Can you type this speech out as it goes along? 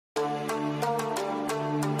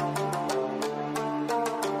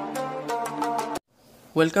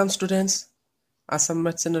Welcome students. ASSAM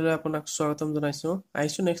MATHS channel aponak swagatam janaisu.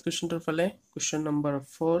 Aisu next question tor phale question number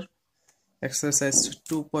 4 exercise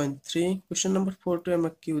 2.3 question number 4 to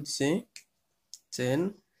amak ki udise then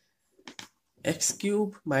x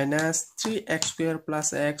cube minus 3x square plus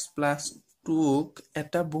x plus 2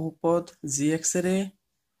 eta বহুপদ gx ere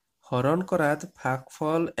হরণ কৰাত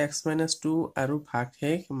ভাগফল x minus 2 আৰু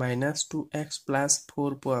ভাগশেষ minus 2x plus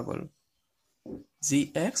 4 পোৱা গল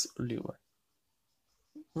gx উলিওৱা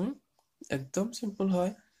একদম simple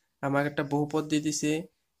হয় আমাক একটা বহুপদ দি দিছে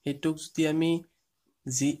হেতুক যদি আমি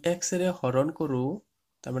gx এৰে হৰণ কৰো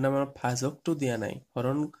তাৰ মানে আমাৰ ভাজকটো দিয়া নাই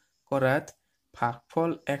হৰণ কৰাত ভাগফল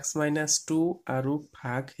x - 2 আৰু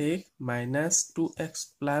ভাগশেষ -2x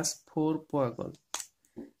 + 4 পোৱা গল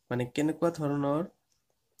মানে কেনেকুৱা ধৰণৰ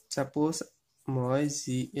সাপোজ মই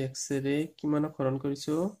gx এৰে কিমানক হৰণ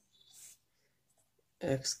কৰিছো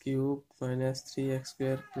x³ - 3x²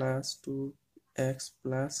 + 2x +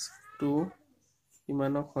 2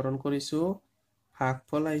 ইমানক হৰণ কৰিছো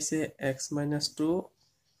ভাগফল আইছে x - 2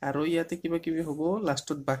 আৰু ইয়াতে কিবা কিবি হ'ব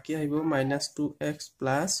লাষ্টত বাকি আহিব -2x +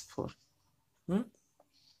 4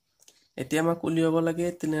 এতিয়া আমাক উলিয়াব লাগে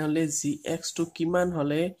তেনেহলে gx টো কিমান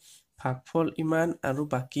হলে ভাগফল ইমান আৰু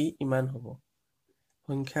বাকি ইমান হ'ব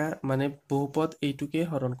সংখ্যা মানে বহুপদ এইটোকে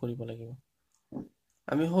হৰণ কৰিব লাগিব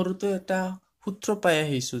আমি হৰুতে এটা সূত্ৰ পাই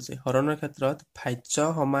আহিছো যে হৰণৰ ক্ষেত্ৰত ভাজ্য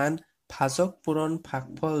সমান ভাজক পূৰণ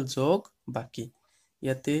ভাগফল যোগ বাকি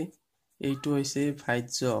ইয়াতে এইটো হৈছে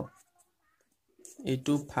ভাজ্য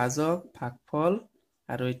এইটো ভাজক ভাগফল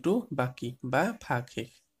আৰু এইটো বাকি বা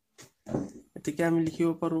ভাগশেষ এতিকে আমি লিখিব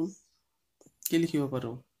পাৰো কি লিখিব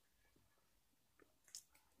পাৰো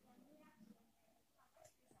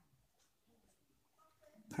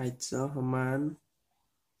ভাজ্য সমান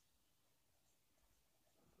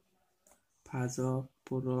ভাজক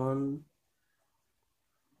পূৰণ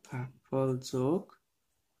ভাগফল যোগ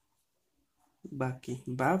বাকি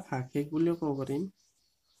বা ভাগশেষ বুলিও ক'ব পাৰিম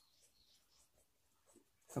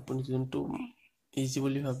আপুনি যোনটো ইজি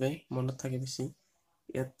বুলি ভাবে মনত থাকে বেছি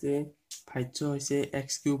ইয়াতে ভাজ্য হৈছে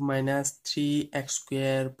x³ - 3x²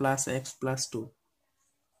 + x + 2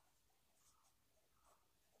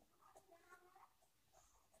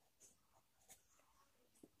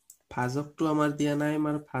 ভাজকটো আমাৰ দিয়া নাই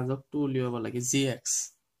আমাৰ ভাজকটো উলিয়াব লাগে gx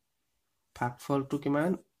ভাগফলটো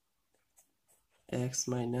কিমান x -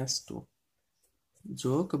 2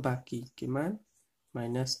 যোগ বাকি কিমান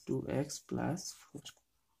 -2x + 4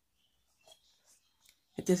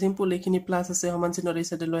 এতিয়া সিম্পল এইখিনি প্লাস আছে সমান চিহ্নৰ এই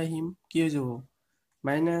সাইডে লৈ আহিম কি হৈ যাব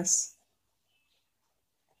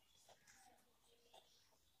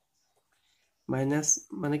মাইনাস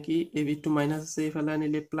মানে কি এইটো মাইনাস আছে ইফালে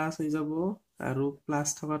আনিলে প্লাস হৈ যাব আৰু প্লাস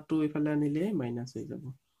থকাটো ইফালে আনিলে মাইনাস হৈ যাব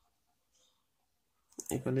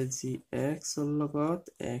ইফালে gx ৰ লগত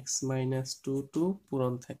x - 2 টো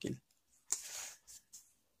পূৰণ থাকিল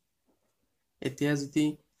এতিয়া যদি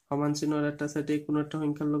সমান চিহ্নৰ এটা সাইডে কোনো এটা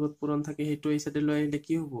সংখ্যাৰ লগত পূৰণ থাকে হেতু এই সাইডে লৈ আহিলে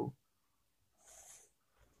কি হ'ব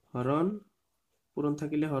হৰণ পূৰণ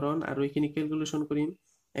থাকিলে হৰণ আৰু এইখিনি ক্যালকুলেশন কৰিম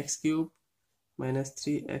x³ -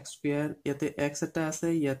 3x² ইয়াতে x এটা আছে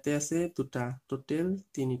ইয়াতে আছে দুটা টোটাল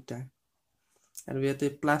তিনিটা আৰু ইয়াতে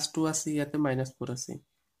 +2 আছে ইয়াতে -4 আছে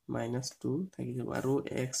 -2 থাকি যাব আৰু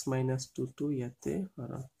x - 2 টো ইয়াতে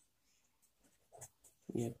হৰণ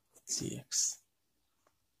ইয়াত gx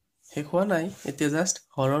হেখোৱা নাই এতিয়া জাস্ট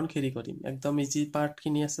হৰণ খেৰি কৰিম একদম ইজি পাৰ্ট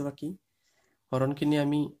খিনি আছে বাকি হৰণ খিনি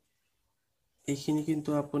আমি এইখিনি কিন্তু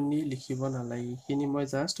আপুনি লিখিব নালাগে এইখিনি মই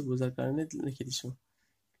জাস্ট বুজাৰ কাৰণে লিখি দিছো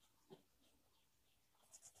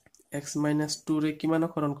x - 2 ৰে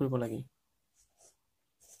কিমানক হৰণ কৰিব লাগে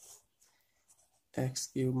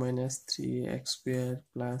x³ - 3x²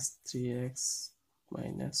 + 3x -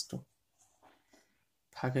 2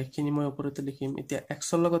 ভাগখিনি মই ওপৰতে লিখিম এতিয়া x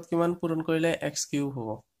ৰ লগত কিমান পূৰণ কৰিলে x³ হ'ব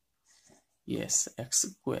yes x²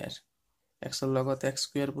 x ৰ লগত x²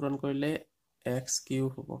 পূৰণ কৰিলে x³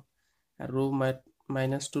 হ'ব আৰু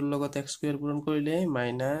 -2 ৰ লগত x² পূৰণ কৰিলে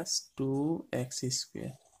 -2x²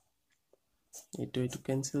 এইটো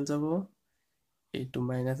কেনসেল যাব এইটো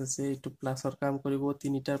মাইনাস আছে এইটো প্লাসৰ কাম কৰিব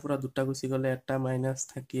তিনিটাৰ পৰা দুটা গুচি গলে এটা মাইনাস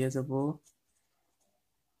থাকিয়ে যাব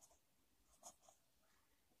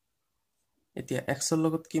এতিয়া x ৰ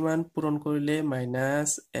লগত কিমান পূৰণ কৰিলে -x²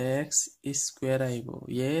 আহিব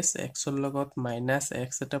yes x ৰ লগত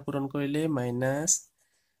 -x এটা পূৰণ কৰিলে -x²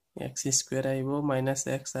 আহিব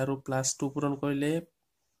 -x আৰু +2 পূৰণ কৰিলে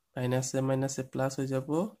মাইনাসে প্লাস হৈ যাব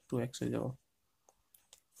 2x হৈ যাব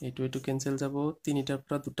এইটো কেনসেল যাব তিনিটাৰ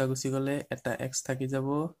পৰা দুটা গুচি গলে এটা x থাকি যাব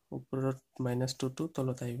ওপৰত -2 টো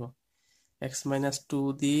তলত আহিব x - 2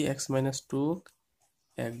 দি x - 2 ক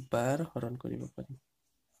একবাৰ হৰণ কৰিব পাৰিম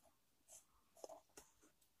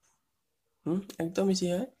একদম ইজি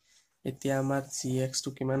হয় এতিয়া আমাৰ gx টো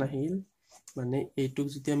কিমান আহিল মানে এইটোক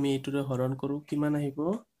যদি আমি এইটোৰে হৰণ কৰো কিমান আহিব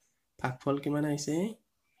ভাগফল কিমান আহিছে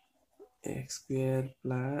x square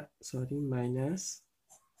minus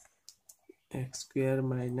x square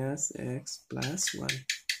minus x plus 1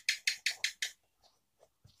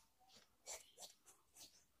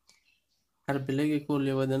 আর বেলেগ একো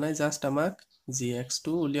উলিয়াব নাই জাস্ট আমাক gx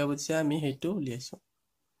টো উলিয়াব দিছে আমি হেইটো উলিয়াইছো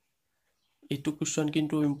এইটো কোৱেশ্চন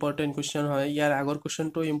কিন্তু ইম্পৰ্টেন্ট কোৱেশ্চন হয় ইয়াৰ আগৰ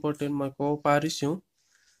কোৱেশ্চনটো ইম্পৰ্টেন্ট মই কব পাৰিছো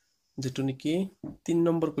যেটো নেকি 3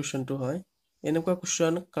 নম্বৰ কোৱেশ্চনটো হয় এনেকুৱা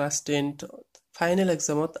কোৱেশ্চন ক্লাস 10 ফাইনেল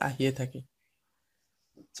এক্সামত আহিয়ে থাকে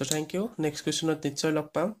সো থ্যাংক ইউ নেক্সট কোৱেশ্চনত নিশ্চয় লগ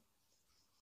পাম